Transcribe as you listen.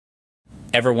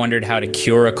Ever wondered how to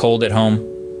cure a cold at home?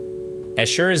 As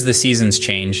sure as the seasons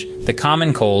change, the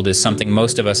common cold is something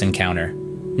most of us encounter.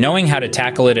 Knowing how to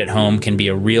tackle it at home can be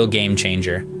a real game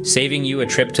changer, saving you a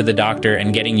trip to the doctor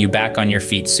and getting you back on your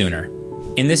feet sooner.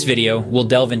 In this video, we'll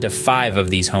delve into 5 of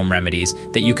these home remedies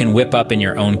that you can whip up in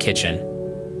your own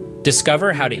kitchen.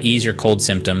 Discover how to ease your cold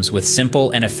symptoms with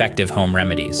simple and effective home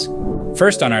remedies.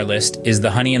 First on our list is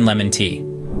the honey and lemon tea.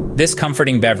 This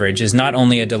comforting beverage is not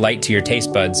only a delight to your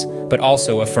taste buds, but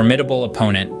also a formidable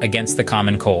opponent against the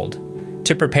common cold.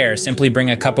 To prepare, simply bring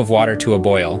a cup of water to a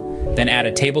boil, then add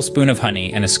a tablespoon of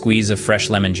honey and a squeeze of fresh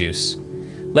lemon juice.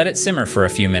 Let it simmer for a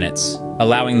few minutes,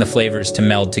 allowing the flavors to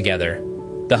meld together.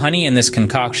 The honey in this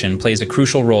concoction plays a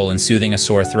crucial role in soothing a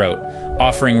sore throat,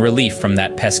 offering relief from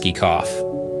that pesky cough.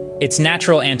 Its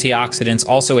natural antioxidants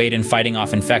also aid in fighting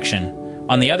off infection.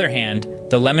 On the other hand,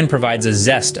 the lemon provides a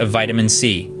zest of vitamin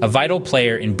C, a vital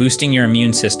player in boosting your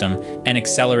immune system and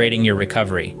accelerating your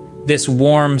recovery. This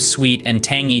warm, sweet, and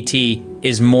tangy tea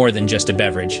is more than just a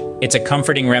beverage. It's a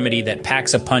comforting remedy that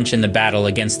packs a punch in the battle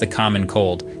against the common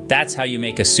cold. That's how you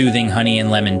make a soothing honey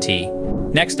and lemon tea.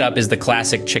 Next up is the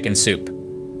classic chicken soup.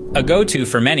 A go-to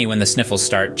for many when the sniffles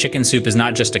start, chicken soup is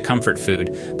not just a comfort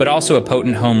food, but also a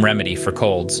potent home remedy for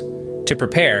colds. To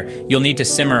prepare, you'll need to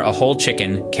simmer a whole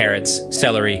chicken, carrots,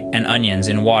 celery, and onions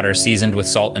in water seasoned with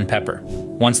salt and pepper.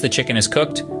 Once the chicken is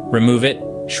cooked, remove it,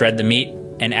 shred the meat,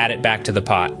 and add it back to the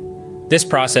pot. This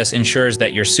process ensures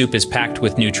that your soup is packed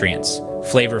with nutrients,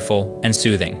 flavorful, and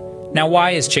soothing. Now,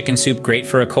 why is chicken soup great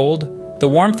for a cold? The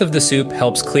warmth of the soup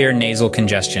helps clear nasal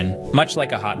congestion, much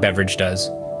like a hot beverage does.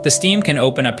 The steam can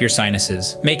open up your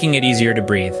sinuses, making it easier to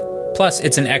breathe. Plus,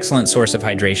 it's an excellent source of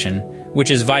hydration,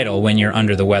 which is vital when you're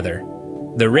under the weather.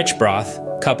 The rich broth,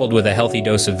 coupled with a healthy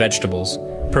dose of vegetables,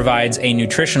 provides a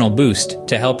nutritional boost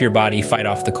to help your body fight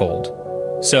off the cold.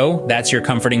 So, that's your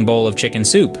comforting bowl of chicken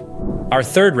soup. Our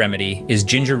third remedy is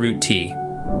ginger root tea.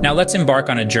 Now let's embark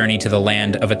on a journey to the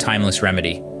land of a timeless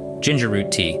remedy, ginger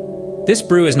root tea. This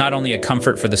brew is not only a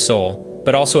comfort for the soul,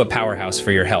 but also a powerhouse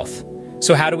for your health.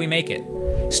 So how do we make it?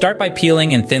 Start by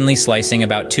peeling and thinly slicing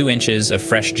about 2 inches of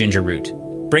fresh ginger root.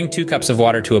 Bring 2 cups of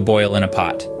water to a boil in a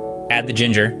pot. Add the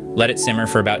ginger, let it simmer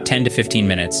for about 10 to 15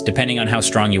 minutes, depending on how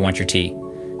strong you want your tea.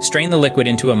 Strain the liquid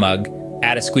into a mug,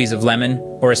 add a squeeze of lemon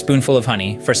or a spoonful of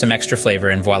honey for some extra flavor,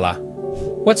 and voila.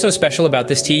 What's so special about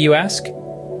this tea, you ask?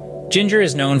 Ginger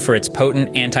is known for its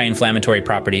potent anti-inflammatory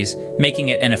properties, making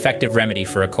it an effective remedy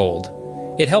for a cold.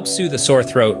 It helps soothe a sore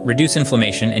throat, reduce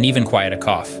inflammation, and even quiet a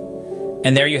cough.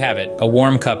 And there you have it, a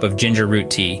warm cup of ginger root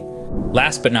tea.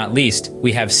 Last but not least,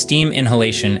 we have steam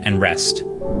inhalation and rest.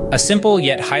 A simple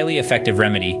yet highly effective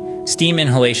remedy, steam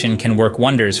inhalation can work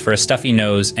wonders for a stuffy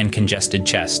nose and congested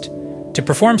chest. To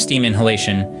perform steam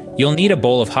inhalation, you'll need a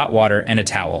bowl of hot water and a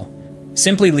towel.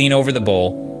 Simply lean over the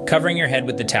bowl, covering your head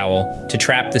with the towel to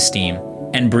trap the steam,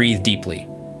 and breathe deeply.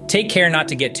 Take care not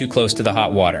to get too close to the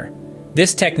hot water.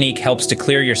 This technique helps to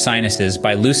clear your sinuses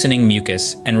by loosening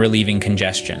mucus and relieving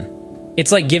congestion.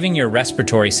 It's like giving your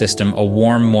respiratory system a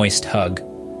warm, moist hug.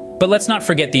 But let's not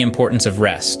forget the importance of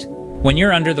rest. When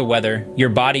you're under the weather, your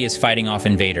body is fighting off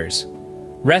invaders.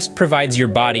 Rest provides your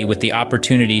body with the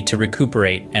opportunity to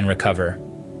recuperate and recover.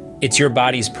 It's your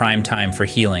body's prime time for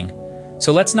healing.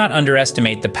 So let's not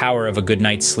underestimate the power of a good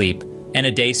night's sleep and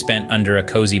a day spent under a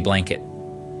cozy blanket.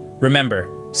 Remember,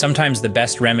 sometimes the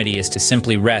best remedy is to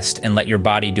simply rest and let your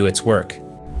body do its work.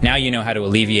 Now you know how to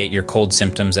alleviate your cold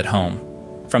symptoms at home.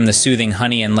 From the soothing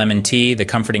honey and lemon tea, the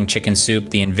comforting chicken soup,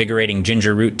 the invigorating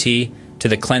ginger root tea, to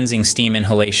the cleansing steam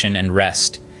inhalation and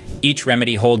rest, each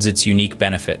remedy holds its unique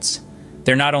benefits.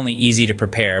 They're not only easy to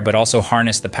prepare, but also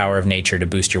harness the power of nature to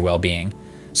boost your well-being.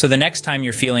 So the next time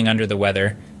you're feeling under the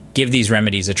weather, give these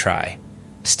remedies a try.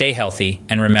 Stay healthy,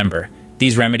 and remember,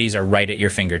 these remedies are right at your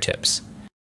fingertips.